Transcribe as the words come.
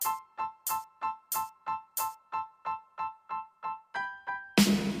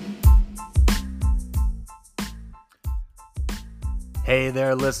Hey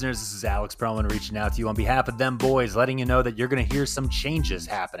there, listeners. This is Alex Perlman reaching out to you on behalf of them boys, letting you know that you're going to hear some changes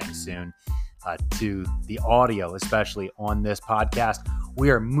happening soon to the audio, especially on this podcast. We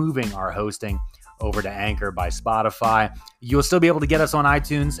are moving our hosting over to Anchor by Spotify. You'll still be able to get us on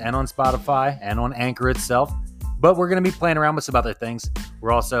iTunes and on Spotify and on Anchor itself, but we're going to be playing around with some other things.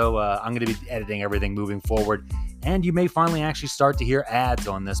 We're also, I'm going to be editing everything moving forward, and you may finally actually start to hear ads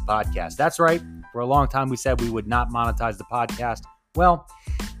on this podcast. That's right. For a long time, we said we would not monetize the podcast. Well,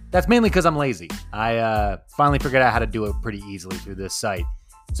 that's mainly because I'm lazy. I finally figured out how to do it pretty easily through this site.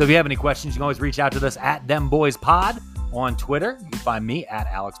 So if you have any questions, you can always reach out to us at ThemBoysPod on Twitter. You can find me at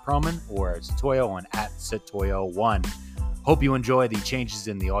Alex Perlman or Satoyo on at Satoyo1. Hope you enjoy the changes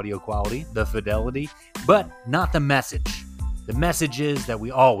in the audio quality, the fidelity, but not the message. The message is that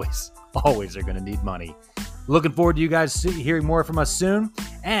we always are going to need money. Looking forward to you guys hearing more from us soon,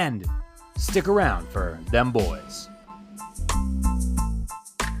 and stick around for Them Boys.